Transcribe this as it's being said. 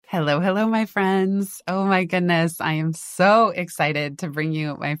Hello, hello, my friends. Oh my goodness. I am so excited to bring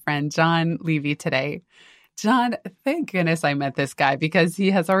you my friend Jon Levy today. Jon, thank goodness I met this guy because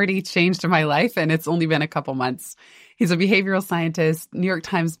he has already changed my life and it's only been a couple months. He's a behavioral scientist, New York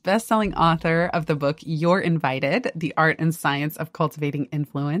Times bestselling author of the book You're Invited, The Art and Science of Cultivating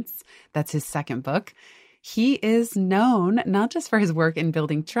Influence. That's his second book. He is known not just for his work in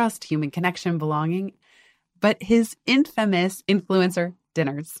building trust, human connection, belonging, but his infamous influencer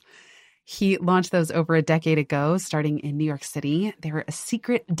dinners. He launched those over a decade ago, starting in New York City. They were a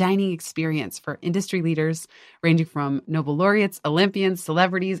secret dining experience for industry leaders ranging from Nobel laureates, Olympians,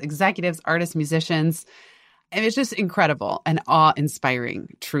 celebrities, executives, artists, musicians. And it's just incredible and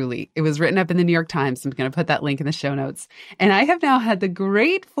awe-inspiring, truly. It was written up in the New York Times. I'm going to put that link in the show notes. And I have now had the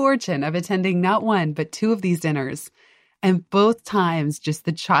great fortune of attending not one, but two of these dinners. And both times, just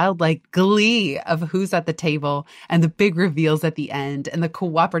the childlike glee of who's at the table and the big reveals at the end and the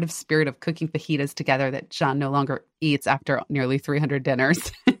cooperative spirit of cooking fajitas together that Jon no longer eats after nearly 300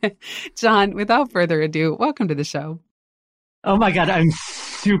 dinners. Jon, without further ado, welcome to the show. Oh my God, I'm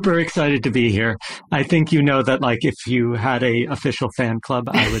super excited to be here. I think you know that if you had a official fan club,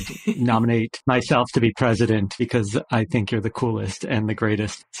 I would nominate myself to be president because I think you're the coolest and the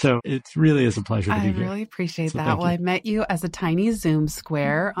greatest. So it really is a pleasure to be here. I really appreciate that. Well, I met you as a tiny Zoom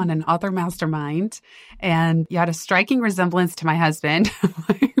square on an author mastermind, and you had a striking resemblance to my husband.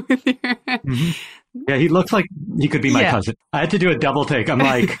 Yeah, he looks like he could be my cousin. I had to do a double take. I'm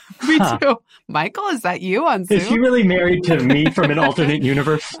like, Me too. Michael, is that you on Zoom? Is he really married to me from an alternate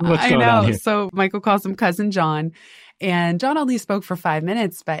universe? What's going on here? So Michael calls him Cousin Jon. And Jon only spoke for 5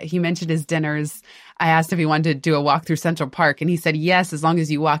 minutes, but he mentioned his dinners. I asked if he wanted to do a walk through Central Park, and he said, yes, as long as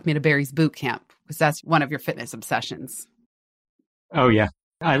you walk me to Barry's boot camp, because that's one of your fitness obsessions. Oh, yeah.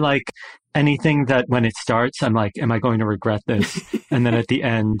 I like anything that when it starts, I'm like, am I going to regret this? And then at the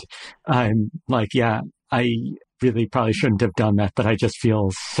end, I'm like, yeah, I really probably shouldn't have done that, but I just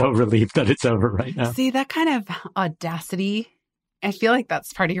feel so relieved that it's over right now. See, that kind of audacity, I feel like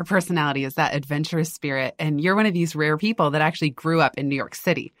that's part of your personality, is that adventurous spirit. And you're one of these rare people that actually grew up in New York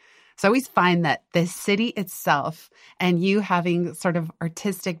City. So I always find that the city itself and you having sort of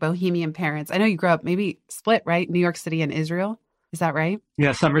artistic bohemian parents, I know you grew up maybe split, right? New York City and Israel. Is that right?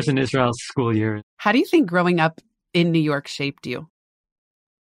 Yeah, summers in Israel, school year. How do you think growing up in New York shaped you?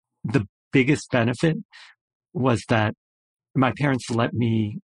 The biggest benefit was that my parents let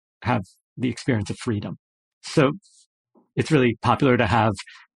me have the experience of freedom. So it's really popular to have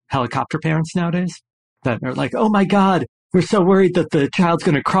helicopter parents nowadays that are like, oh my God, we're so worried that the child's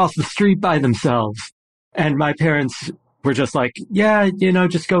going to cross the street by themselves. And my parents were just like, yeah,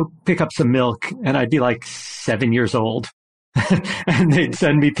 just go pick up some milk. And I'd be like 7 years old. And they'd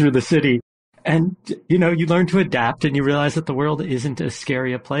send me through the city. And, you learn to adapt and you realize that the world isn't as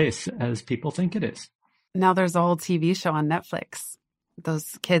scary a place as people think it is. Now there's a whole TV show on Netflix.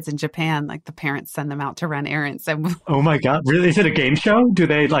 Those kids in Japan, the parents send them out to run errands. Oh my God. Really? Is it a game show? Do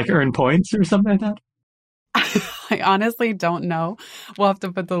they earn points or something like that? I honestly don't know. We'll have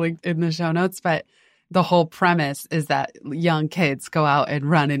to put the link in the show notes, but the whole premise is that young kids go out and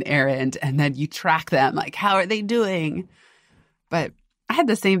run an errand and then you track them. How are they doing? But I had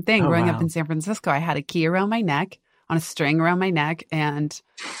the same thing growing up in San Francisco. I had a key around my neck, on a string around my neck. And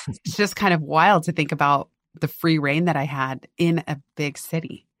it's just kind of wild to think about the free reign that I had in a big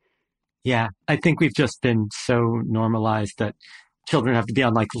city. Yeah, I think we've just been so normalized that children have to be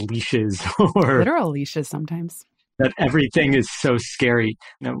on leashes or literal leashes sometimes. That everything is so scary.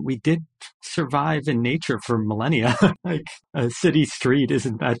 We did survive in nature for millennia. A city street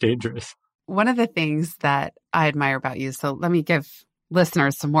isn't that dangerous. One of the things that I admire about you, so let me give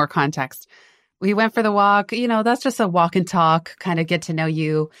listeners some more context. We went for the walk, that's just a walk and talk, kind of get to know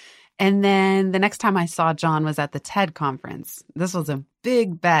you. And then the next time I saw Jon was at the TED conference. This was a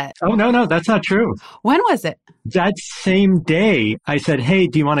big bet. Oh, no, that's not true. When was it? That same day, I said, hey,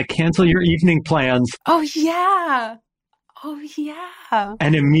 do you want to cancel your evening plans? Oh, yeah.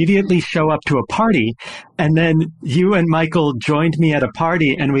 And immediately show up to a party. And then you and Michael joined me at a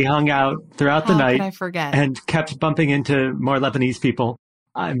party and we hung out throughout the night. How could I forget? And kept bumping into more Lebanese people.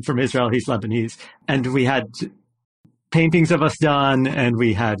 I'm from Israel. He's Lebanese. And we had paintings of us done and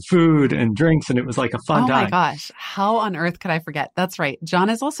we had food and drinks and it was a fun time. Oh my gosh. How on earth could I forget? That's right. Jon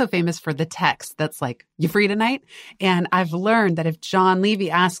is also famous for the text that's you free tonight? And I've learned that if Jon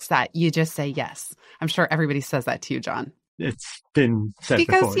Levy asks that, you just say yes. I'm sure everybody says that to you, Jon. It's been said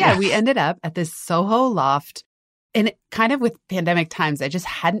because, before. Yeah, we ended up at this Soho loft and kind of with pandemic times, I just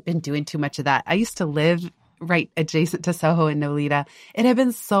hadn't been doing too much of that. I used to live right adjacent to Soho in Nolita. It had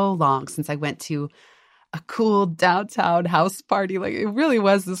been so long since I went to a cool downtown house party. Like it really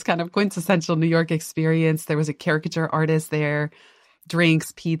was this kind of quintessential New York experience. There was a caricature artist there,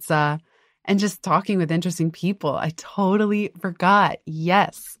 drinks, pizza, and just talking with interesting people. I totally forgot.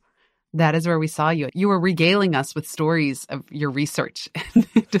 Yes, that is where we saw you. You were regaling us with stories of your research and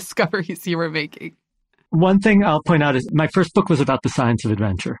discoveries you were making. One thing I'll point out is my first book was about the science of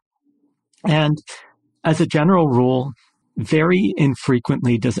adventure. And as a general rule, very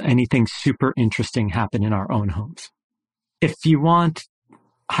infrequently does anything super interesting happen in our own homes. If you want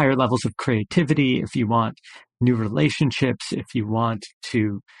higher levels of creativity, if you want new relationships, if you want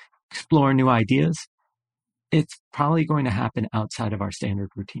to explore new ideas, it's probably going to happen outside of our standard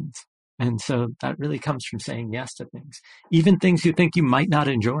routines. And so that really comes from saying yes to things, even things you think you might not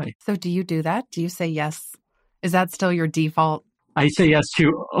enjoy. So do you do that? Do you say yes? Is that still your default? I say yes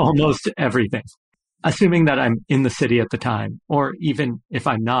to almost everything, assuming that I'm in the city at the time. Or even if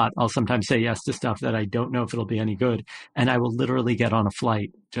I'm not, I'll sometimes say yes to stuff that I don't know if it'll be any good. And I will literally get on a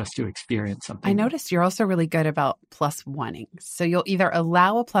flight just to experience something. I noticed you're also really good about plus oneing. So you'll either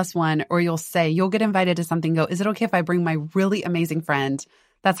allow a plus one or you'll say, you'll get invited to something, go, is it okay if I bring my really amazing friend?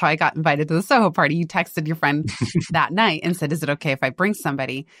 That's how I got invited to the Soho party. You texted your friend that night and said, is it okay if I bring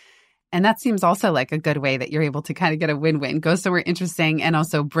somebody? And that seems also like a good way that you're able to kind of get a win-win, go somewhere interesting and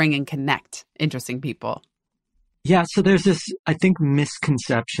also bring and connect interesting people. Yeah. So there's this, I think,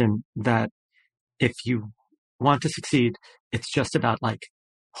 misconception that if you want to succeed, it's just about like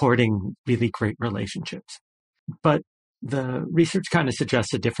hoarding really great relationships. But the research kind of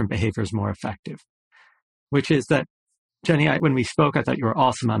suggests a different behavior is more effective, which is that, Jenny, when we spoke, I thought you were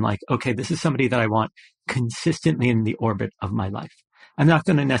awesome. I'm like, okay, this is somebody that I want consistently in the orbit of my life. I'm not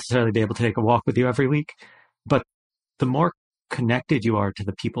going to necessarily be able to take a walk with you every week, but the more connected you are to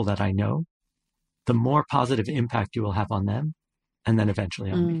the people that I know, the more positive impact you will have on them and then eventually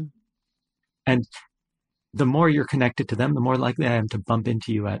on me. And the more you're connected to them, the more likely I am to bump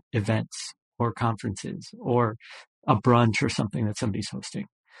into you at events or conferences or a brunch or something that somebody's hosting.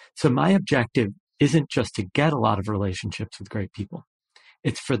 So my objective isn't just to get a lot of relationships with great people.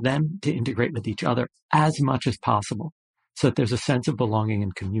 It's for them to integrate with each other as much as possible so that there's a sense of belonging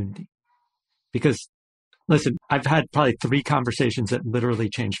and community. Because, listen, I've had probably 3 conversations that literally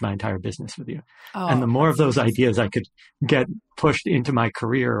changed my entire business with you. Oh, and the more of those ideas I could get pushed into my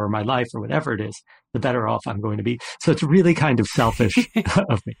career or my life or whatever it is, the better off I'm going to be. So it's really kind of selfish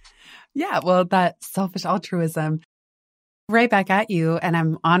of me. Yeah, well, that selfish altruism. Right back at you. And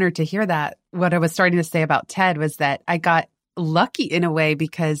I'm honored to hear that. What I was starting to say about TED was that I got lucky in a way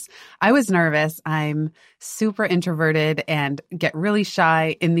because I was nervous. I'm super introverted and get really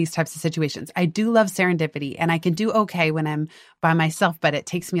shy in these types of situations. I do love serendipity and I can do okay when I'm by myself, but it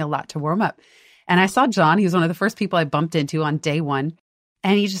takes me a lot to warm up. And I saw John. He was one of the first people I bumped into on day one.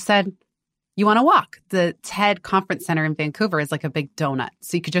 And he just said, you want to walk? The TED Conference Center in Vancouver is like a big donut.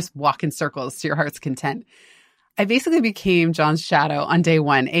 So you could just walk in circles to your heart's content. I basically became John's shadow on day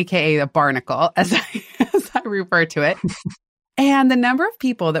one, AKA the barnacle, as I refer to it. And the number of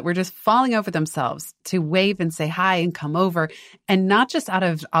people that were just falling over themselves to wave and say hi and come over, and not just out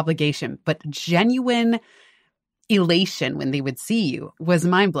of obligation, but genuine elation when they would see you was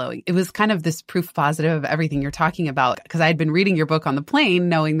mind-blowing. It was kind of this proof positive of everything you're talking about, because I had been reading your book on the plane,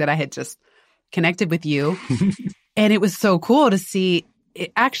 knowing that I had just connected with you. And it was so cool to see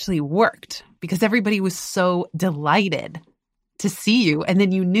it actually worked because everybody was so delighted to see you. And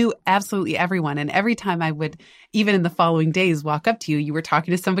then you knew absolutely everyone. And every time I would, even in the following days, walk up to you, you were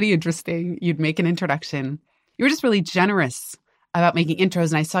talking to somebody interesting. You'd make an introduction. You were just really generous about making intros.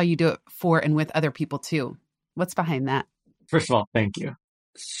 And I saw you do it for and with other people too. What's behind that? First of all, thank you.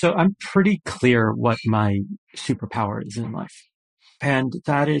 So I'm pretty clear what my superpower is in life. And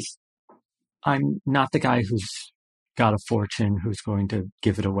that is, I'm not the guy who's got a fortune, who's going to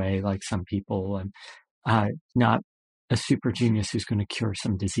give it away like some people. I'm not a super genius who's going to cure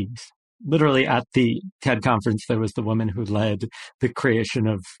some disease. Literally at the TED conference, there was the woman who led the creation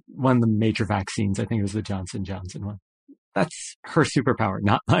of one of the major vaccines. I think it was the Johnson & Johnson one. That's her superpower,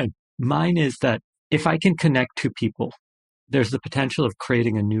 not mine. Mine is that if I can connect to people, there's the potential of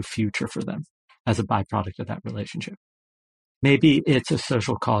creating a new future for them as a byproduct of that relationship. Maybe it's a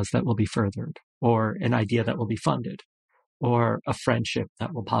social cause that will be furthered, or an idea that will be funded, or a friendship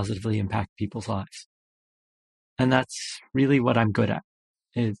that will positively impact people's lives. And that's really what I'm good at.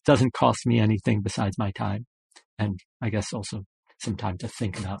 It doesn't cost me anything besides my time. And I guess also some time to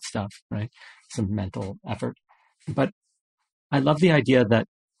think about stuff, right? Some mental effort. But I love the idea that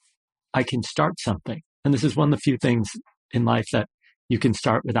I can start something. And this is one of the few things in life that you can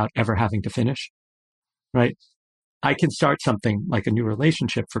start without ever having to finish, right? I can start something like a new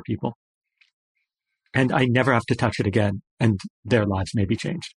relationship for people. and I never have to touch it again, and their lives may be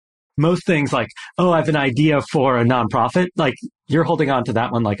changed. Most things like, oh, I have an idea for a nonprofit, like you're holding on to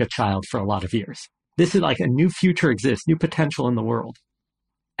that one like a child for a lot of years. This is like a new future exists, new potential in the world.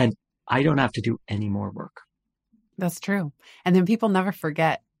 And I don't have to do any more work. That's true. And then people never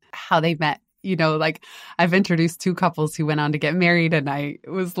forget how they met. You know, like I've introduced two couples who went on to get married, and I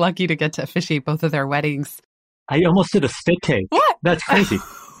was lucky to get to officiate both of their weddings. I almost did a spit take. What? That's crazy.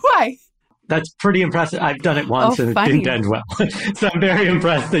 Why? That's pretty impressive. I've done it once and funny. It didn't end well. So I'm very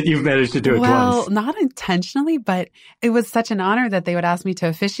impressed that you've managed to do it twice. Well, not intentionally, but it was such an honor that they would ask me to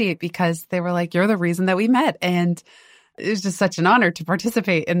officiate because they were like, you're the reason that we met. And it was just such an honor to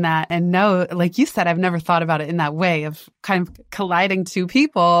participate in that and know, like you said, I've never thought about it in that way of kind of colliding two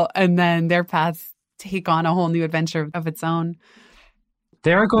people and then their paths take on a whole new adventure of its own.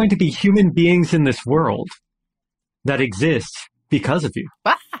 There are going to be human beings in this world that exist because of you.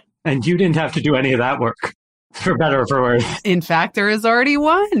 Ah! And you didn't have to do any of that work, for better or for worse. In fact, there is already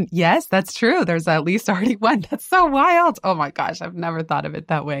one. Yes, that's true. There's at least already one. That's so wild. Oh my gosh, I've never thought of it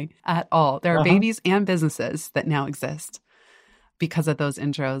that way at all. There are babies and businesses that now exist because of those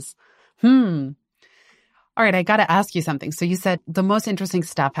intros. All right, I got to ask you something. So you said the most interesting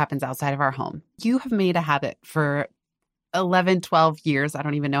stuff happens outside of our home. You have made a habit for 11, 12 years, I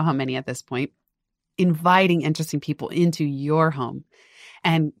don't even know how many at this point, inviting interesting people into your home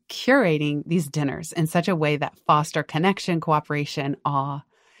and curating these dinners in such a way that foster connection, cooperation, awe.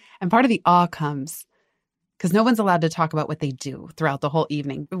 And part of the awe comes because no one's allowed to talk about what they do throughout the whole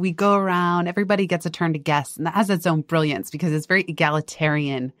evening. We go around, everybody gets a turn to guess, and that has its own brilliance because it's very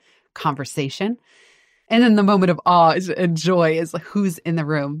egalitarian conversation. And then the moment of awe and joy is like, who's in the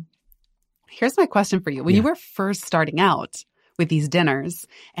room? Here's my question for you. When you were first starting out with these dinners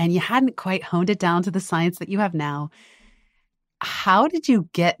and you hadn't quite honed it down to the science that you have now, how did you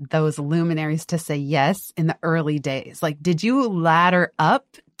get those luminaries to say yes in the early days? Like, did you ladder up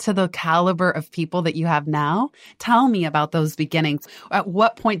to the caliber of people that you have now? Tell me about those beginnings. At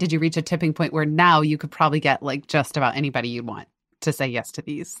what point did you reach a tipping point where now you could probably get like just about anybody you want to say yes to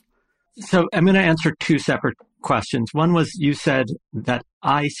these? So I'm going to answer two separate questions. One was you said that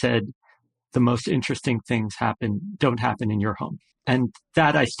I said the most interesting things don't happen in your home. And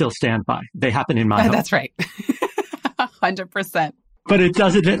that I still stand by. They happen in my home. That's right. 100%. But it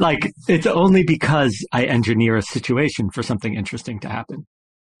doesn't, it's only because I engineer a situation for something interesting to happen.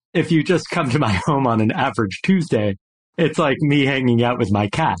 If you just come to my home on an average Tuesday, it's like me hanging out with my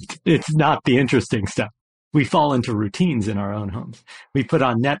cat. It's not the interesting stuff. We fall into routines in our own homes. We put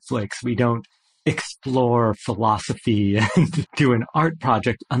on Netflix. We don't explore philosophy and do an art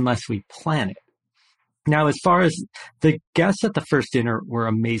project unless we plan it. Now, as far as the guests at the first dinner were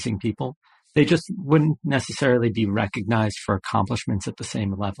amazing people, they just wouldn't necessarily be recognized for accomplishments at the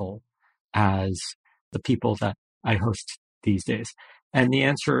same level as the people that I host these days. And the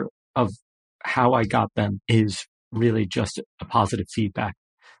answer of how I got them is really just a positive feedback.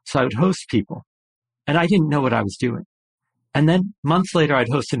 So I would host people and I didn't know what I was doing. And then months later, I'd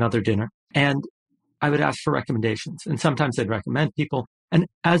host another dinner and I would ask for recommendations. And sometimes I'd recommend people. And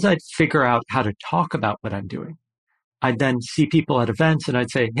as I'd figure out how to talk about what I'm doing, I'd then see people at events and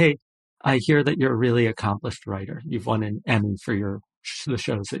I'd say, hey, I hear that you're a really accomplished writer. You've won an Emmy for the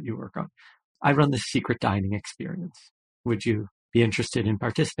shows that you work on. I run this secret dining experience. Would you be interested in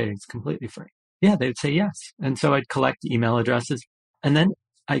participating? It's completely free. Yeah, they'd say yes. And so I'd collect email addresses and then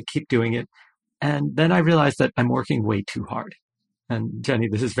I'd keep doing it. And then I realized that I'm working way too hard. And Jenny,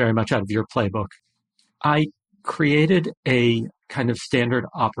 this is very much out of your playbook. I created a kind of standard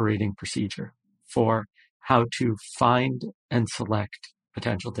operating procedure for how to find and select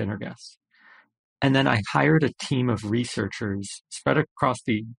potential dinner guests. And then I hired a team of researchers spread across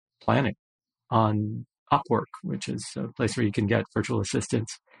the planet on Upwork, which is a place where you can get virtual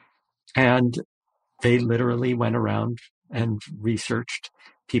assistants. And they literally went around and researched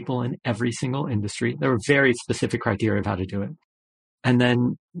people in every single industry. There were very specific criteria of how to do it. And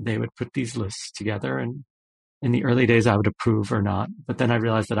then they would put these lists together. And in the early days, I would approve or not. But then I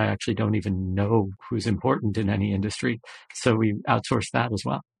realized that I actually don't even know who's important in any industry. So we outsourced that as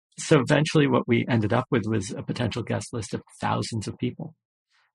well. So eventually what we ended up with was a potential guest list of thousands of people.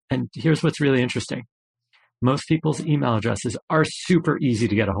 And here's what's really interesting. Most people's email addresses are super easy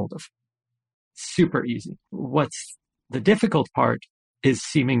to get a hold of. Super easy. What's the difficult part is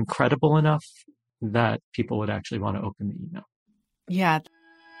seeming credible enough that people would actually want to open the email. Yeah.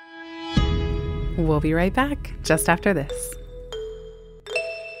 We'll be right back just after this.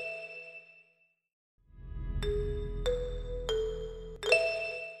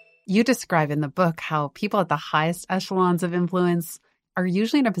 You describe in the book how people at the highest echelons of influence are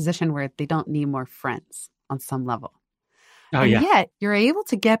usually in a position where they don't need more friends on some level. Oh, And yeah. yet you're able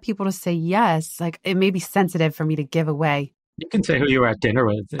to get people to say yes. Like, it may be sensitive for me to give away. You can say who you were at dinner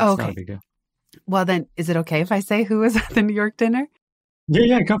with. It's Oh, not a okay. big deal. Well, then, is it okay if I say who was at the New York dinner?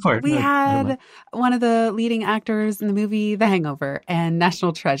 Yeah, go for it. We I don't mind. had one of the leading actors in the movie The Hangover and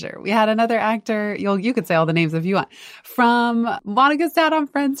National Treasure. We had another actor, you could say all the names if you want, from Monica's dad on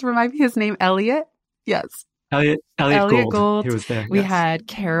Friends. Remind me his name, Elliot? Yes. Elliot Gould. He was there. We yes. had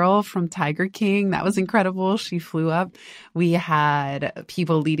Carol from Tiger King. That was incredible. She flew up. We had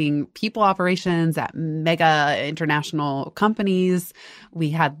people leading people operations at mega international companies. We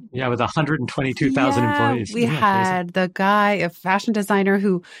had with 122,000 employees. we Isn't that crazy? had the guy, a fashion designer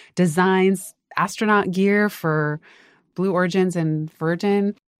who designs astronaut gear for Blue Origins and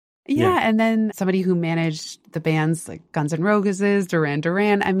Virgin. Yeah, and then somebody who managed the bands like Guns N' Roses, Duran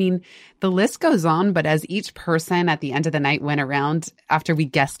Duran. I mean, the list goes on, but as each person at the end of the night went around after we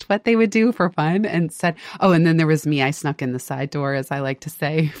guessed what they would do for fun and said, oh, and then there was me. I snuck in the side door, as I like to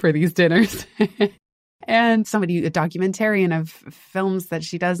say, for these dinners. And somebody, a documentarian of films that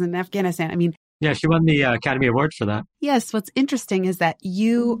she does in Afghanistan. I mean, yeah, she won the Academy Award for that. Yes, what's interesting is that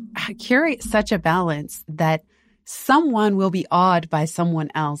you curate such a balance that someone will be awed by someone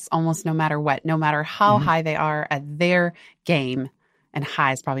else almost no matter what, no matter how high they are at their game. And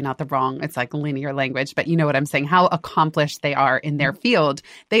high is probably not the wrong, it's like linear language, but you know what I'm saying, how accomplished they are in their field.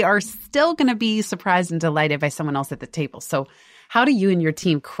 They are still going to be surprised and delighted by someone else at the table. So how do you and your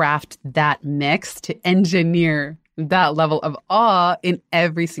team craft that mix to engineer that level of awe in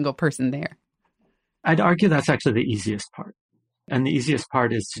every single person there? I'd argue that's actually the easiest part. And the easiest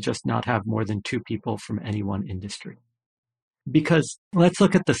part is to just not have more than two people from any one industry. Because let's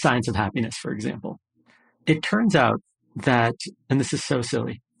look at the science of happiness, for example. It turns out that, and this is so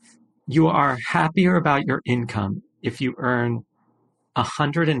silly, you are happier about your income if you earn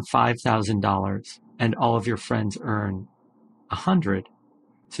 $105,000 and all of your friends earn 100.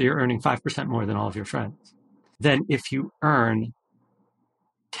 So you're earning 5% more than all of your friends. Than if you earn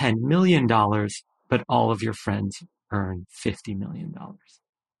 $10 million, but all of your friends earn $50 million.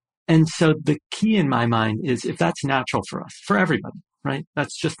 And so the key in my mind is if that's natural for us, for everybody, right?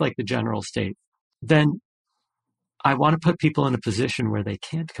 That's just like the general state. Then I want to put people in a position where they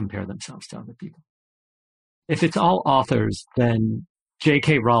can't compare themselves to other people. If it's all authors, then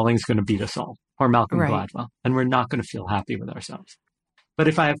J.K. Rowling's going to beat us all, or Malcolm Gladwell, and we're not going to feel happy with ourselves. But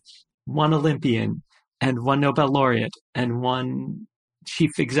if I have one Olympian and one Nobel laureate and one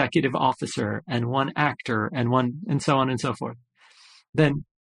chief executive officer and one actor and so on and so forth, then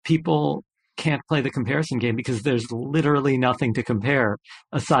people can't play the comparison game because there's literally nothing to compare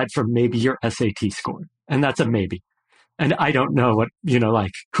aside from maybe your SAT score. And that's a maybe. And I don't know what,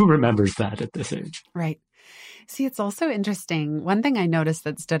 who remembers that at this age? Right. See, it's also interesting. One thing I noticed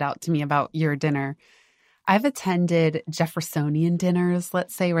that stood out to me about your dinner, I've attended Jeffersonian dinners,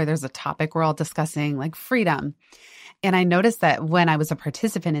 let's say, where there's a topic we're all discussing, like freedom. And I noticed that when I was a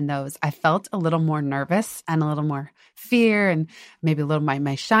participant in those, I felt a little more nervous and a little more fear, and maybe a little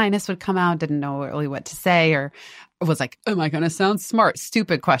my shyness would come out, didn't know really what to say, or was like, am I going to sound smart?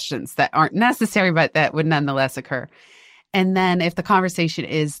 Stupid questions that aren't necessary, but that would nonetheless occur. And then if the conversation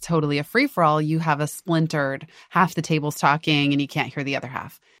is totally a free-for-all, you have a splintered, half the table's talking and you can't hear the other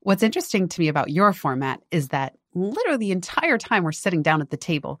half. What's interesting to me about your format is that literally the entire time we're sitting down at the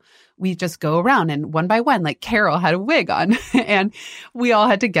table, we just go around and one by one, like Carol had a wig on and we all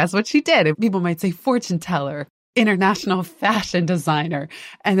had to guess what she did. And people might say fortune teller, international fashion designer.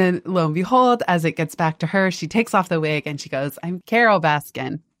 And then lo and behold, as it gets back to her, she takes off the wig and she goes, I'm Carol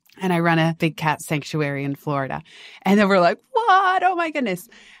Baskin. And I run a big cat sanctuary in Florida. And then we're like, what? Oh my goodness.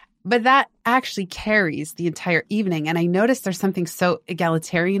 But that actually carries the entire evening. And I noticed there's something so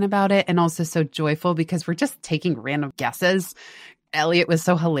egalitarian about it and also so joyful because we're just taking random guesses. Elliot was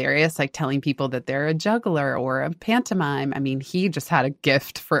so hilarious, like telling people that they're a juggler or a pantomime. I mean, he just had a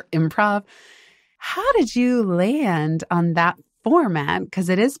gift for improv. How did you land on that format? Because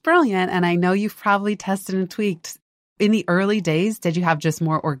it is brilliant. And I know you've probably tested and tweaked. In the early days, did you have just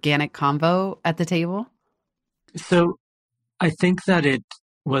more organic convo at the table? So I think that it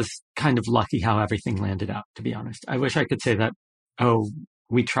was kind of lucky how everything landed out, to be honest. I wish I could say that,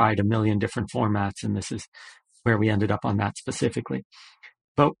 we tried a million different formats and this is where we ended up on that specifically.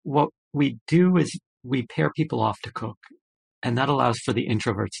 But what we do is we pair people off to cook, and that allows for the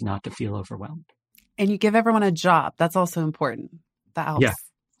introverts not to feel overwhelmed. And you give everyone a job. That's also important. That helps. Yeah.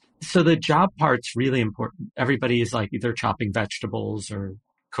 So the job part's really important. Everybody is like either chopping vegetables or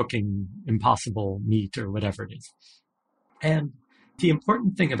cooking impossible meat or whatever it is. And the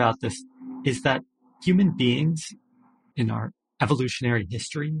important thing about this is that human beings in our evolutionary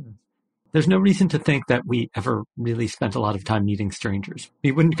history. There's no reason to think that we ever really spent a lot of time meeting strangers.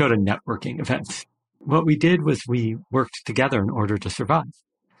 We wouldn't go to networking events. What we did was we worked together in order to survive,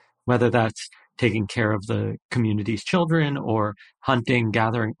 whether that's taking care of the community's children or hunting,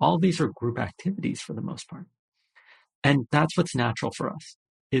 gathering. All these are group activities for the most part. And that's what's natural for us,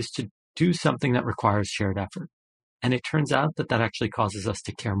 is to do something that requires shared effort. And it turns out that that actually causes us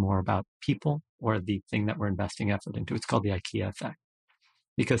to care more about people or the thing that we're investing effort into. It's called the IKEA effect,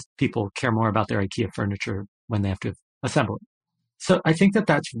 because people care more about their IKEA furniture when they have to assemble it. So I think that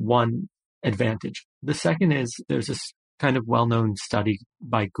that's one advantage. The second is there's this kind of well-known study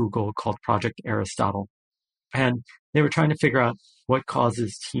by Google called Project Aristotle. And they were trying to figure out what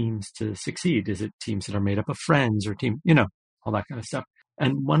causes teams to succeed. Is it teams that are made up of friends or all that kind of stuff.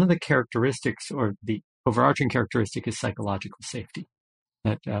 And one of the characteristics, or the overarching characteristic, is psychological safety,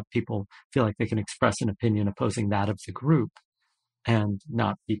 that people feel like they can express an opinion opposing that of the group and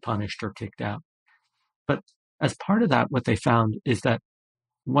not be punished or kicked out. But as part of that, what they found is that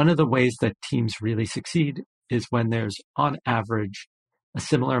one of the ways that teams really succeed is when there's, on average, a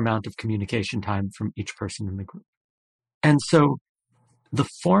similar amount of communication time from each person in the group. And so the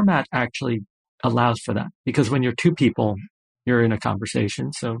format actually allows for that, because when you're two people, you're in a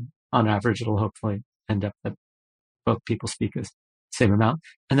conversation. So on average, it'll hopefully end up that both people speak the same amount.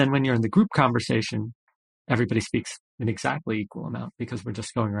 And then when you're in the group conversation, everybody speaks an exactly equal amount, because we're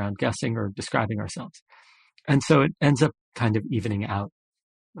just going around guessing or describing ourselves. And so it ends up kind of evening out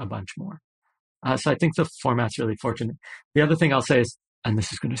a bunch more. So I think the format's really fortunate. The other thing I'll say is, and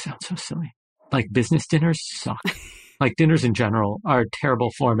this is going to sound so silly, like business dinners suck. Like dinners in general are a terrible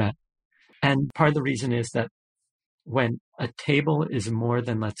format. And part of the reason is that when a table is more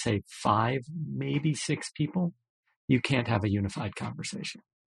than, let's say, 5, maybe 6 people, you can't have a unified conversation.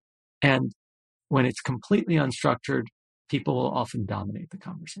 And when it's completely unstructured, people will often dominate the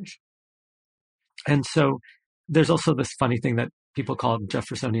conversation. And so there's also this funny thing that people call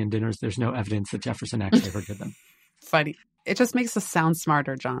Jeffersonian dinners. There's no evidence that Jefferson actually ever did them. Funny. It just makes us sound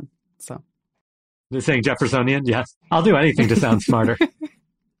smarter, John. So they're saying Jeffersonian? Yes. I'll do anything to sound smarter.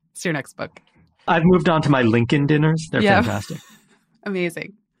 It's your next book. I've moved on to my Lincoln dinners. They're fantastic.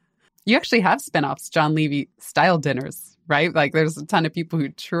 Amazing. You actually have spinoffs, John Levy style dinners, right? Like there's a ton of people who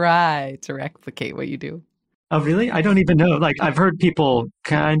try to replicate what you do. Oh, really? I don't even know. Like I've heard people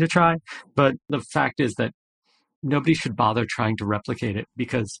kind of try, but the fact is that nobody should bother trying to replicate it,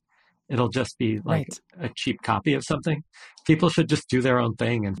 because it'll just be like a cheap copy of something. People should just do their own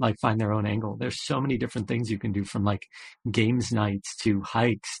thing and like find their own angle. There's so many different things you can do, from like games nights to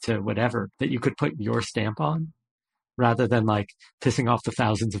hikes to whatever, that you could put your stamp on, rather than like pissing off the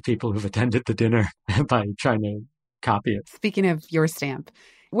thousands of people who've attended the dinner by trying to copy it. Speaking of your stamp,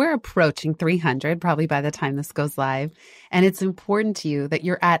 we're approaching 300 probably by the time this goes live. And it's important to you that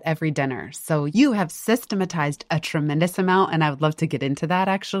you're at every dinner. So you have systematized a tremendous amount. And I would love to get into that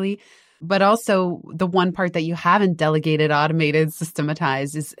actually. But also the one part that you haven't delegated, automated,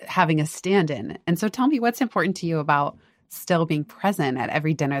 systematized is having a stand-in. And so tell me what's important to you about still being present at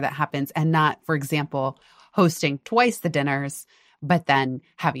every dinner that happens, and not, for example, hosting twice the dinners, but then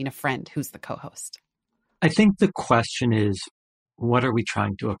having a friend who's the co-host. I think the question is, what are we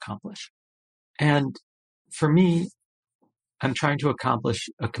trying to accomplish? And for me, I'm trying to accomplish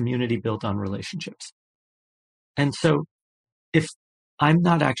a community built on relationships. And so if I'm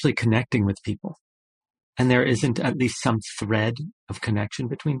not actually connecting with people, and there isn't at least some thread of connection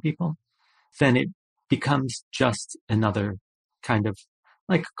between people, then it becomes just another kind of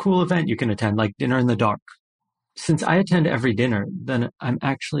like cool event you can attend, like dinner in the dark. Since I attend every dinner, then I'm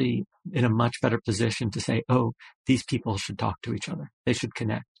actually in a much better position to say, oh, these people should talk to each other. They should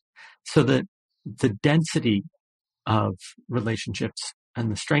connect. So that the density of relationships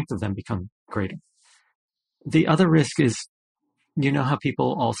and the strength of them become greater. The other risk is, you know how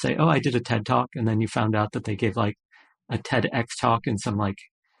people all say, oh, I did a TED talk, and then you found out that they gave like a TEDx talk in some like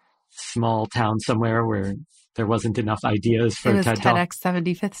small town somewhere where there wasn't enough ideas for a TED talk. TEDx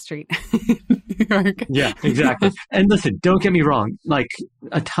 75th Street, New York. Yeah, exactly. And listen, don't get me wrong. Like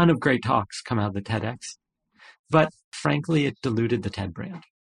a ton of great talks come out of the TEDx, but frankly, it diluted the TED brand,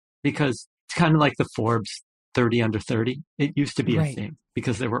 because it's kind of like the Forbes 30 under 30. It used to be a thing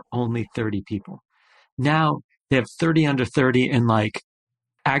because there were only 30 people. Now they have 30 under 30 in like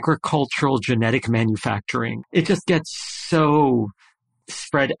agricultural genetic manufacturing. It just gets so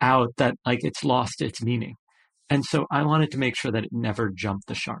spread out that like it's lost its meaning. And so I wanted to make sure that it never jumped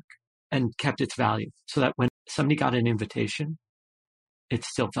the shark and kept its value, so that when somebody got an invitation, it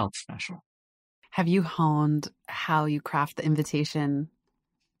still felt special. Have you honed how you craft the invitation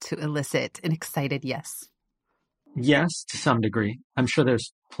to elicit an excited yes? Yes, to some degree. I'm sure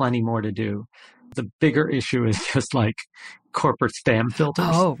there's plenty more to do. The bigger issue is just like corporate spam filters.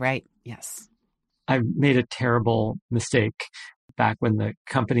 Oh, right. Yes. I made a terrible mistake back when the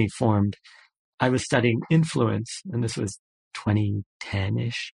company formed. I was studying influence, and this was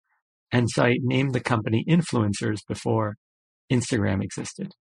 2010-ish. And so I named the company Influencers before Instagram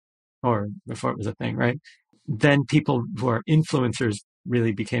existed, or before it was a thing, right? Then people who are influencers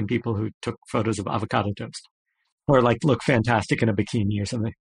really became people who took photos of avocado toast or like look fantastic in a bikini or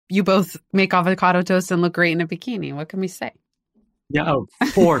something. You both make avocado toast and look great in a bikini. What can we say? Yeah, oh,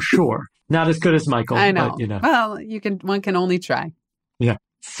 for sure. Not as good as Michael, I know. But you know. Well, one can only try. Yeah.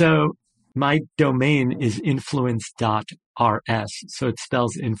 So my domain is influence.rs. So it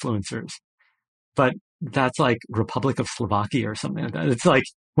spells influencers. But that's like Republic of Slovakia or something like that. It's like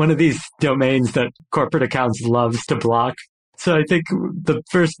one of these domains that corporate accounts loves to block. So I think the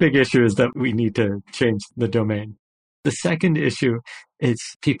first big issue is that we need to change the domain. The second issue is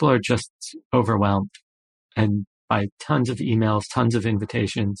people are just overwhelmed and by tons of emails, tons of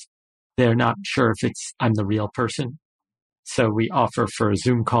invitations. They're not sure if I'm the real person. So we offer for a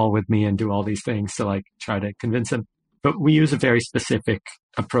Zoom call with me and do all these things to like try to convince them. But we use a very specific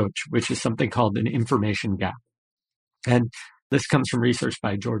approach, which is something called an information gap. And this comes from research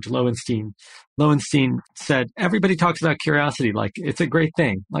by George Lowenstein. Lowenstein said, everybody talks about curiosity like it's a great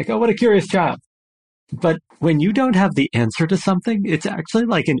thing. Like, oh, what a curious child. But when you don't have the answer to something, it's actually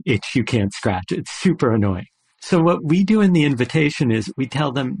like an itch you can't scratch. It's super annoying. So what we do in the invitation is we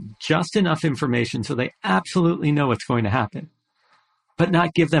tell them just enough information so they absolutely know what's going to happen, but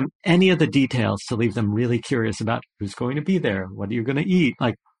not give them any of the details to leave them really curious about who's going to be there, what are you going to eat,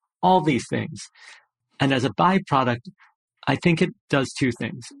 like all these things. And as a byproduct, I think it does two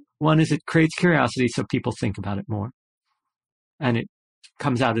things. One is it creates curiosity so people think about it more. And it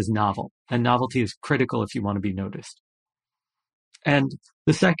comes out as novel. And novelty is critical if you want to be noticed. And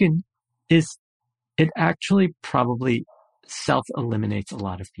the second is it actually probably self-eliminates a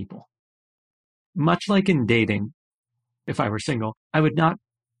lot of people. Much like in dating, if I were single, I would not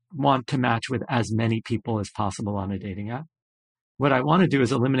want to match with as many people as possible on a dating app. What I want to do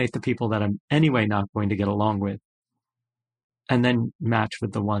is eliminate the people that I'm anyway not going to get along with, and then match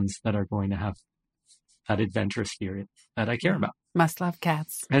with the ones that are going to have that adventurous spirit that I care about. Must love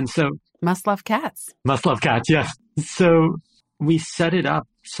cats. And so must love cats. Must love cats, yes. So we set it up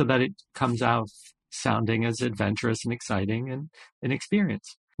so that it comes out sounding as adventurous and exciting and an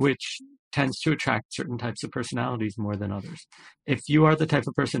experience, which tends to attract certain types of personalities more than others. If you are the type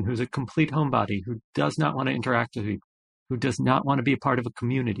of person who's a complete homebody, who does not want to interact with people, who does not want to be a part of a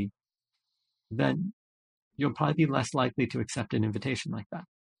community, then you'll probably be less likely to accept an invitation like that.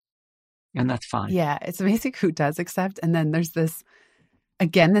 And that's fine. Yeah, it's amazing who does accept. And then there's this,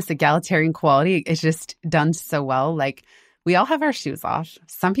 again, this egalitarian quality is just done so well. Like we all have our shoes off.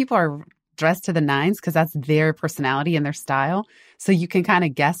 Some people are dressed to the nines because that's their personality and their style. So you can kind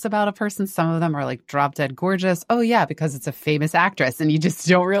of guess about a person. Some of them are like drop dead gorgeous. Oh yeah, because it's a famous actress and you just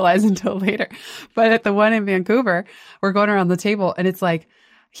don't realize until later. But at the one in Vancouver, we're going around the table and it's like,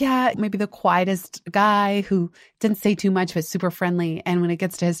 yeah, maybe the quietest guy who didn't say too much, but super friendly. And when it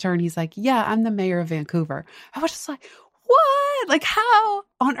gets to his turn, he's like, yeah, I'm the mayor of Vancouver. I was just like, what? Like how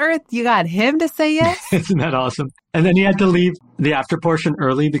on earth you got him to say yes? Isn't that awesome? And then he had to leave the after portion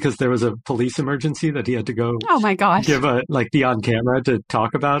early because there was a police emergency that he had to go. Oh my gosh. Be on camera to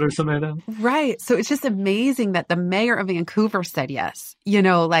talk about or something like that. Right. So it's just amazing that the mayor of Vancouver said yes.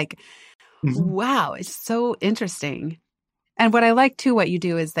 Wow, it's so interesting. And what I like too, what you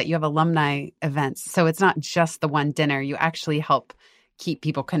do is that you have alumni events. So it's not just the one dinner. You actually help keep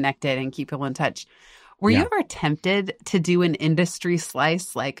people connected and keep people in touch. Were you ever tempted to do an industry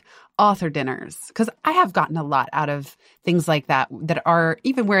slice like author dinners? Because I have gotten a lot out of things like that are,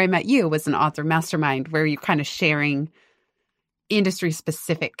 even where I met you was an author mastermind where you're kind of sharing industry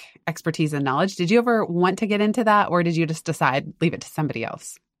specific expertise and knowledge. Did you ever want to get into that or did you just decide, leave it to somebody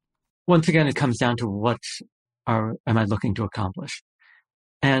else? Once again, it comes down to what am I looking to accomplish?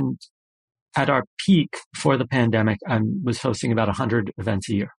 And at our peak before the pandemic, I was hosting about 100 events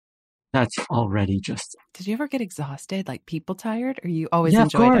a year. That's already just... Did you ever get exhausted, like people tired, or you always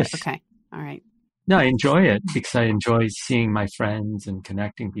enjoyed it? Okay. All right. No, I enjoy it because I enjoy seeing my friends and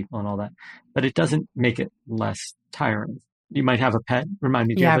connecting people and all that. But it doesn't make it less tiring. You might have a pet. Remind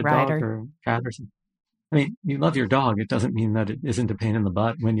me, do you have a dog or a cat or something? I mean, you love your dog. It doesn't mean that it isn't a pain in the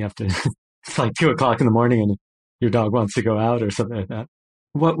butt when you have to... It's like 2:00 in the morning and your dog wants to go out or something like that.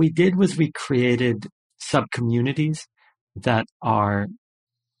 What we did was we created sub-communities that are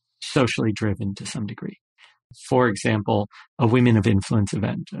socially driven to some degree. For example, a women of influence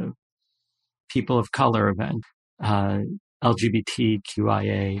event, a people of color event,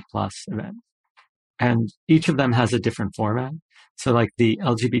 LGBTQIA plus event. And each of them has a different format. So like the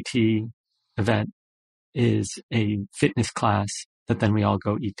LGBT event is a fitness class that then we all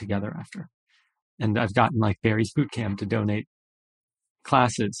go eat together after. And I've gotten like Barry's Boot Camp to donate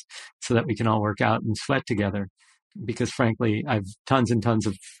classes so that we can all work out and sweat together. Because frankly, I've tons and tons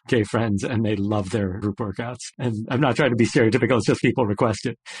of gay friends and they love their group workouts. And I'm not trying to be stereotypical. It's just people request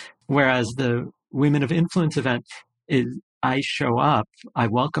it. Whereas the Women of Influence event is I show up, I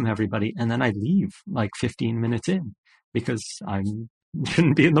welcome everybody, and then I leave like 15 minutes in because I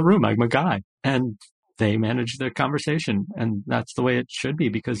shouldn't be in the room. I'm a guy. And they manage the conversation. And that's the way it should be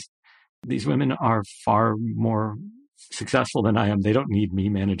because these women are far more successful than I am. They don't need me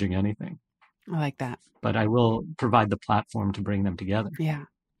managing anything. I like that. But I will provide the platform to bring them together. Yeah.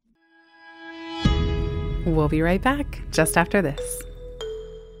 We'll be right back just after this.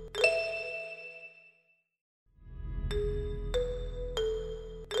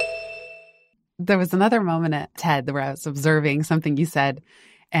 There was another moment at TED where I was observing something you said,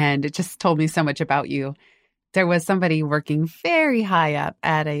 and it just told me so much about you. There was somebody working very high up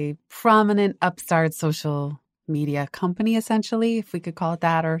at a prominent upstart social media company, essentially, if we could call it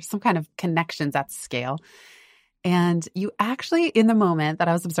that, or some kind of connections at scale. And you actually, in the moment that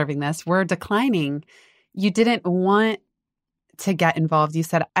I was observing this, were declining. You didn't want to get involved. You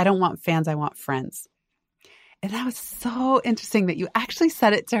said, I don't want fans, I want friends. And that was so interesting that you actually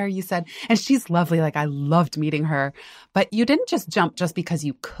said it to her. You said, and she's lovely. Like, I loved meeting her. But you didn't just jump just because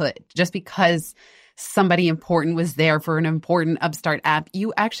you could, just because somebody important was there for an important upstart app.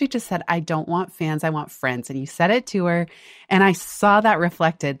 You actually just said, I don't want fans, I want friends. And you said it to her. And I saw that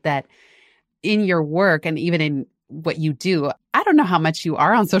reflected that in your work and even in what you do. I don't know how much you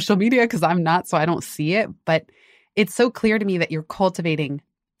are on social media because I'm not, so I don't see it. But it's so clear to me that you're cultivating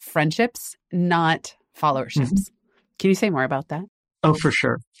friendships, not followerships. Mm-hmm. Can you say more about that? Oh, for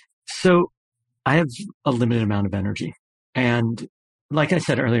sure. So I have a limited amount of energy. And like I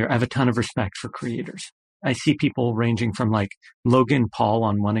said earlier, I have a ton of respect for creators. I see people ranging from like Logan Paul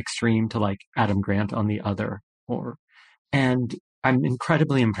on one extreme to like Adam Grant on the other. And I'm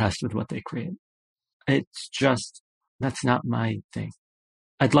incredibly impressed with what they create. It's just, that's not my thing.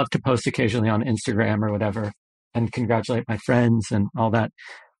 I'd love to post occasionally on Instagram or whatever and congratulate my friends and all that.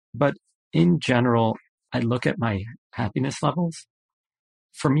 But in general, I look at my happiness levels.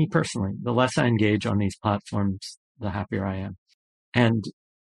 For me personally, the less I engage on these platforms, the happier I am. And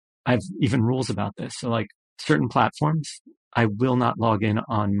I've even rules about this. So like certain platforms, I will not log in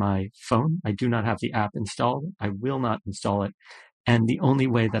on my phone. I do not have the app installed. I will not install it. And the only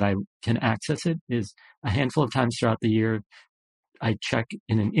way that I can access it is a handful of times throughout the year. I check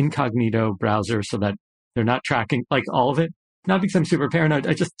in an incognito browser so that they're not tracking like all of it. Not because I'm super paranoid.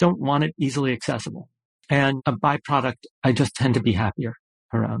 I just don't want it easily accessible. And a byproduct, I just tend to be happier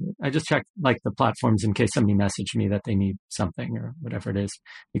around it. I just check like the platforms in case somebody messaged me that they need something or whatever it is,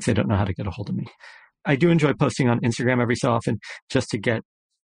 because they don't know how to get a hold of me. I do enjoy posting on Instagram every so often just to get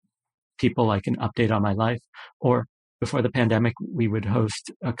people like an update on my life. Or before the pandemic, we would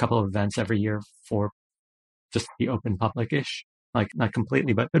host a couple of events every year for just the open public-ish, like not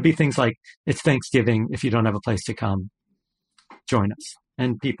completely, but it'd be things like it's Thanksgiving. If you don't have a place to come, join us.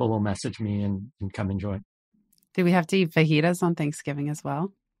 And people will message me and come enjoy. Do we have to eat fajitas on Thanksgiving as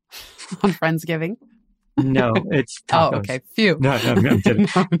well? On Friendsgiving? No, it's tacos. Oh, okay. Phew. No, I'm kidding.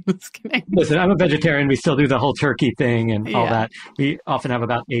 No, I'm just kidding. Listen, I'm a vegetarian. We still do the whole turkey thing and all that. We often have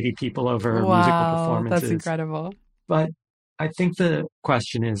about 80 people over musical performances. That's incredible. But I think the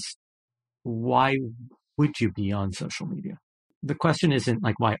question is, why would you be on social media? The question isn't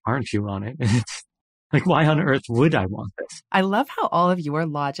like, why aren't you on it? It's like, why on earth would I want this? I love how all of your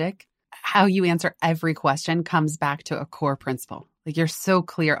logic, how you answer every question comes back to a core principle. Like you're so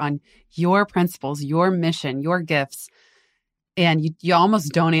clear on your principles, your mission, your gifts. And you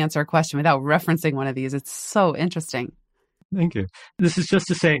almost don't answer a question without referencing one of these. It's so interesting. Thank you. This is just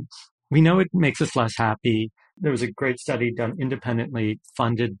to say, we know it makes us less happy. There was a great study done independently,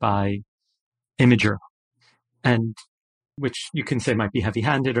 funded by Imager, and which you can say might be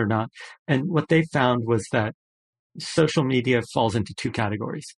heavy-handed or not. And what they found was that social media falls into two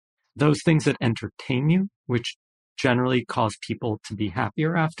categories. Those things that entertain you, which generally cause people to be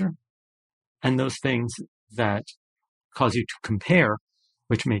happier after, and those things that cause you to compare,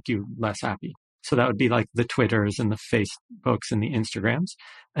 which make you less happy. So that would be like the Twitters and the Facebooks and the Instagrams.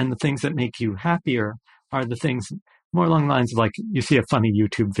 And the things that make you happier are the things more along the lines of like you see a funny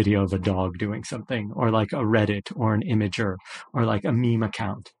YouTube video of a dog doing something, or like a Reddit or an Imager or like a meme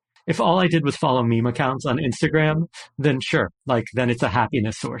account. If all I did was follow meme accounts on Instagram, then sure, like then it's a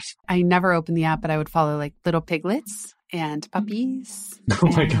happiness source. I never opened the app, but I would follow like little piglets and puppies.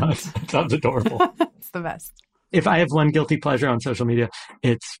 Oh my God, that sounds adorable. It's the best. If I have one guilty pleasure on social media,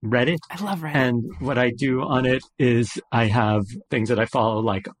 it's Reddit. I love Reddit. And what I do on it is I have things that I follow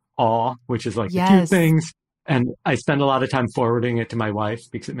like Awe, which is like the cute things. And I spend a lot of time forwarding it to my wife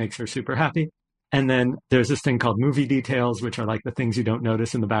because it makes her super happy. And then there's this thing called movie details, which are like the things you don't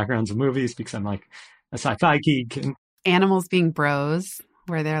notice in the backgrounds of movies because I'm like a sci-fi geek. And animals being bros,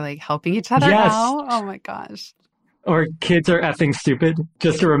 where they're like helping each other Yes. out. Oh my gosh. Or kids are effing stupid,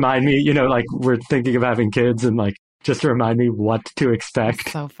 just to remind me, you know, like we're thinking of having kids and like just to remind me what to expect.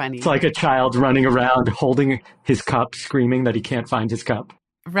 So funny. It's like a child running around holding his cup, screaming that he can't find his cup.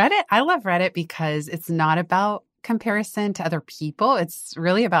 Reddit, I love Reddit because it's not about comparison to other people. It's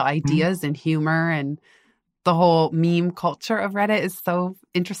really about ideas and humor, and the whole meme culture of Reddit is so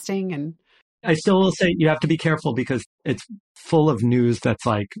interesting. And I still will say you have to be careful because it's full of news that's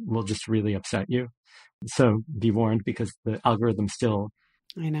like, will just really upset you. So be warned because the algorithm still,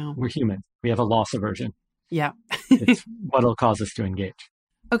 I know. we're human. We have a loss aversion. Yeah. It's what'll cause us to engage.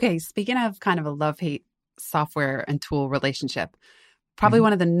 Okay. Speaking of kind of a love-hate software and tool relationship, probably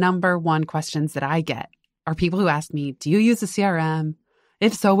one of the number one questions that I get are people who ask me, do you use a CRM?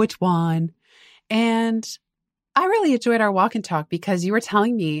 If so, which one? And I really enjoyed our walk and talk because you were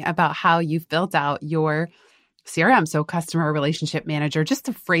telling me about how you've built out your CRM, so customer relationship manager. Just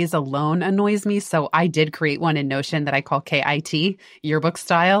the phrase alone annoys me. So I did create one in Notion that I call KIT, yearbook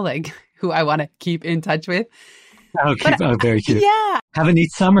style, like who I want to keep in touch with. Very cute. Yeah. Have a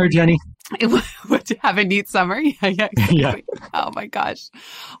neat summer, Jenny. Would you have a neat summer? Yeah, exactly. Yeah. Oh my gosh.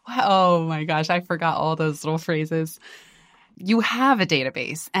 Oh my gosh. I forgot all those little phrases. You have a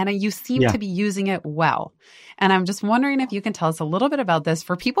database and you seem to be using it well. And I'm just wondering if you can tell us a little bit about this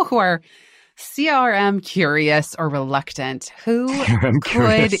for people who are CRM curious or reluctant. Who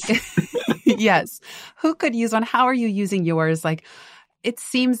could, yes, who could use one? How are you using yours? Like, it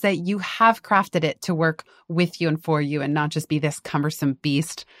seems that you have crafted it to work with you and for you and not just be this cumbersome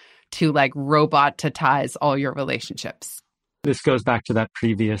beast to like robotize all your relationships. This goes back to that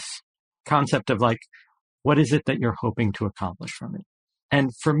previous concept of like, what is it that you're hoping to accomplish from it?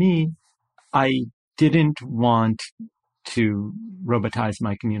 And for me, I didn't want to robotize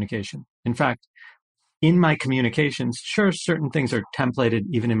my communication. In fact, in my communications, sure, certain things are templated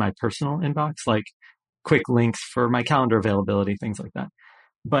even in my personal inbox, like quick links for my calendar availability, things like that.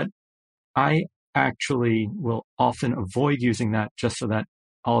 But I actually will often avoid using that just so that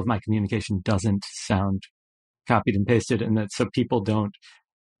all of my communication doesn't sound copied and pasted, and that so people don't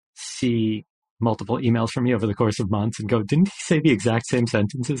see multiple emails from me over the course of months and go, didn't he say the exact same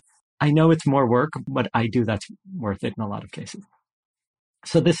sentences? I know it's more work, but I do that's worth it in a lot of cases.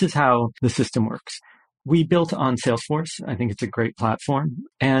 So this is how the system works. We built on Salesforce. I think it's a great platform.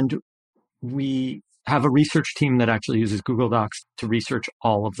 And we have a research team that actually uses Google Docs to research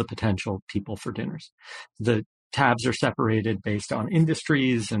all of the potential people for dinners. The tabs are separated based on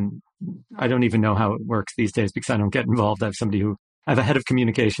industries, and I don't even know how it works these days because I don't get involved. I have a head of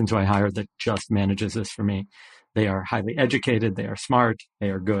communications who I hired that just manages this for me. They are highly educated, they are smart, they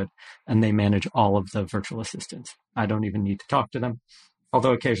are good, and they manage all of the virtual assistants. I don't even need to talk to them,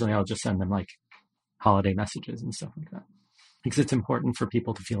 although occasionally I'll just send them like holiday messages and stuff like that because it's important for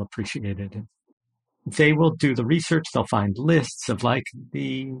people to feel appreciated. And they will do the research. They'll find lists of like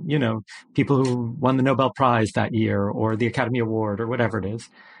the, people who won the Nobel Prize that year or the Academy Award or whatever it is,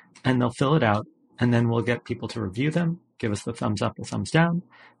 and they'll fill it out. And then we'll get people to review them, give us the thumbs up or thumbs down,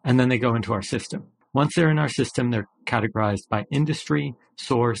 and then they go into our system. Once they're in our system, they're categorized by industry,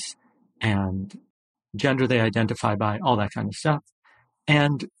 source, and gender they identify by, all that kind of stuff.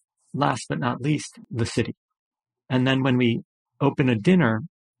 And last but not least, the city. And then when we open a dinner,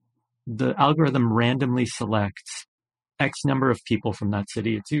 the algorithm randomly selects X number of people from that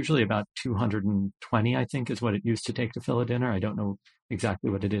city. It's usually about 220, I think, is what it used to take to fill a dinner. I don't know exactly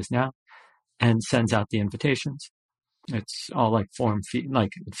what it is now. And sends out the invitations. It's all like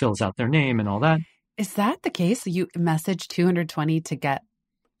like it fills out their name and all that. Is that the case? You message 220 to get,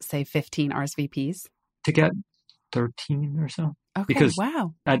 say, 15 RSVPs? To get 13 or so. Okay, because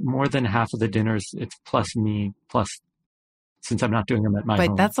wow. At more than half of the dinners, it's plus me, since I'm not doing them at my home.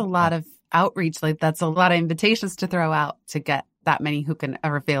 But that's a lot of outreach. Like that's a lot of invitations to throw out to get that many who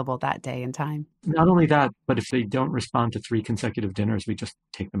are available that day and time. Not only that, but if they don't respond to 3 consecutive dinners, we just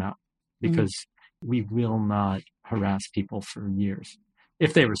take them out because we will not harass people for years.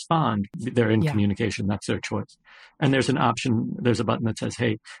 If they respond, they're in communication. That's their choice. And there's an option. There's a button that says,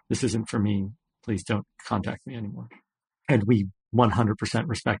 hey, this isn't for me. Please don't contact me anymore. And we 100%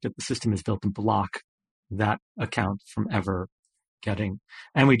 respected. The system is built to block that account from ever getting,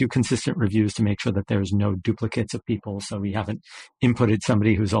 and we do consistent reviews to make sure that there's no duplicates of people. So we haven't inputted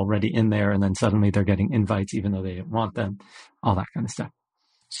somebody who's already in there and then suddenly they're getting invites even though they didn't want them, all that kind of stuff.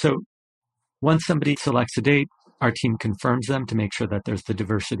 So once somebody selects a date, our team confirms them to make sure that there's the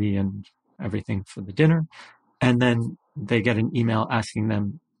diversity and everything for the dinner. And then they get an email asking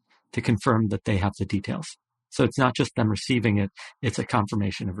them to confirm that they have the details. So it's not just them receiving it, it's a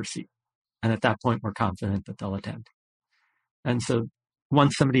confirmation of receipt. And at that point, we're confident that they'll attend. And so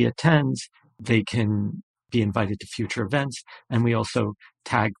once somebody attends, they can be invited to future events. And we also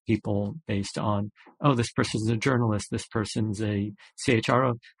tag people based on, oh, this person's a journalist, this person's a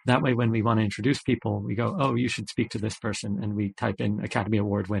CHRO. That way, when we want to introduce people, we go, oh, you should speak to this person. And we type in Academy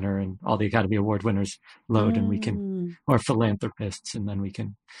Award winner, and all the Academy Award winners load and we can, or philanthropists, and then we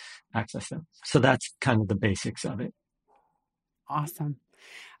can access them. So that's kind of the basics of it. Awesome.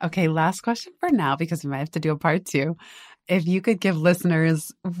 Okay, last question for now, because we might have to do a part 2. If you could give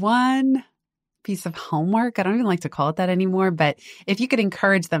listeners one piece of homework, I don't even like to call it that anymore, but if you could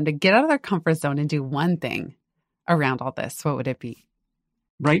encourage them to get out of their comfort zone and do one thing around all this, what would it be?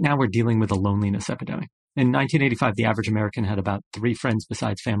 Right now, we're dealing with a loneliness epidemic. In 1985, the average American had about 3 friends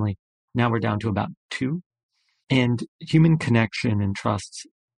besides family. Now we're down to about 2. And human connection and trust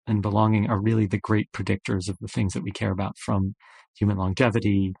and belonging are really the great predictors of the things that we care about, from human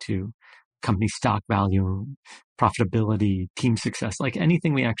longevity to company stock value, profitability, team success, like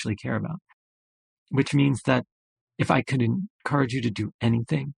anything we actually care about. Which means that if I could encourage you to do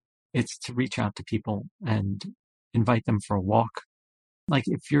anything, it's to reach out to people and invite them for a walk. Like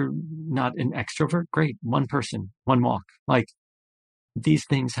if you're not an extrovert, great, one person, one walk. Like these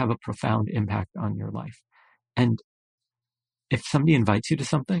things have a profound impact on your life. And if somebody invites you to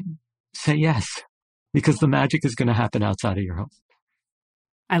something, say yes, because the magic is going to happen outside of your home.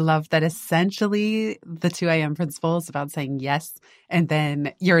 I love that essentially the 2 a.m. principle is about saying yes, and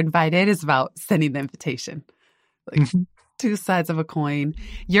then you're invited is about sending the invitation. Like two sides of a coin.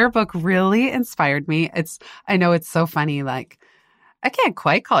 Your book really inspired me. I know it's so funny, like I can't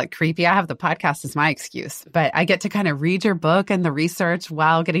quite call it creepy. I have the podcast as my excuse, but I get to kind of read your book and the research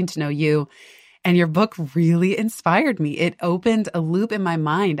while getting to know you. And your book really inspired me. It opened a loop in my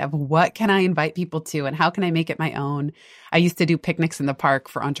mind of what can I invite people to and how can I make it my own. I used to do picnics in the park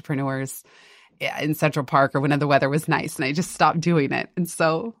for entrepreneurs in Central Park or when the weather was nice, and I just stopped doing it. And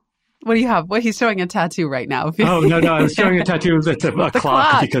so what do you have? Well, he's showing a tattoo right now. Oh, no, I was showing a tattoo that's a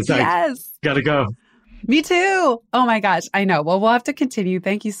clock because I got to go. Me too. Oh my gosh. I know. Well, we'll have to continue.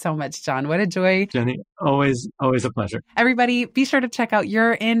 Thank you so much, John. What a joy. Jenny, always a pleasure. Everybody, be sure to check out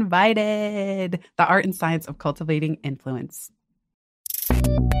You're Invited, The Art and Science of Cultivating Influence.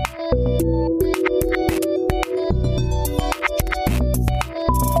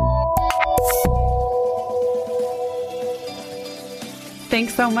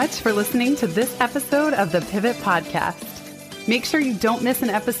 Thanks so much for listening to this episode of the Pivot Podcast. Make sure you don't miss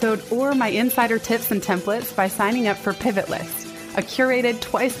an episode or my insider tips and templates by signing up for Pivot List, a curated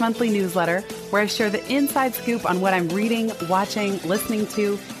twice-monthly newsletter where I share the inside scoop on what I'm reading, watching, listening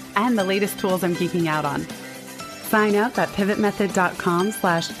to, and the latest tools I'm geeking out on. Sign up at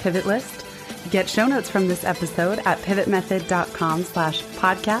pivotmethod.com/pivotlist. Get show notes from this episode at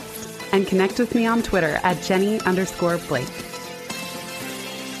pivotmethod.com/podcast and connect with me on Twitter at Jenny_Blake.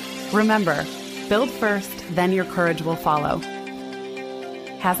 Remember, build first, then your courage will follow.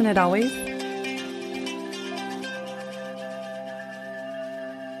 Hasn't it always?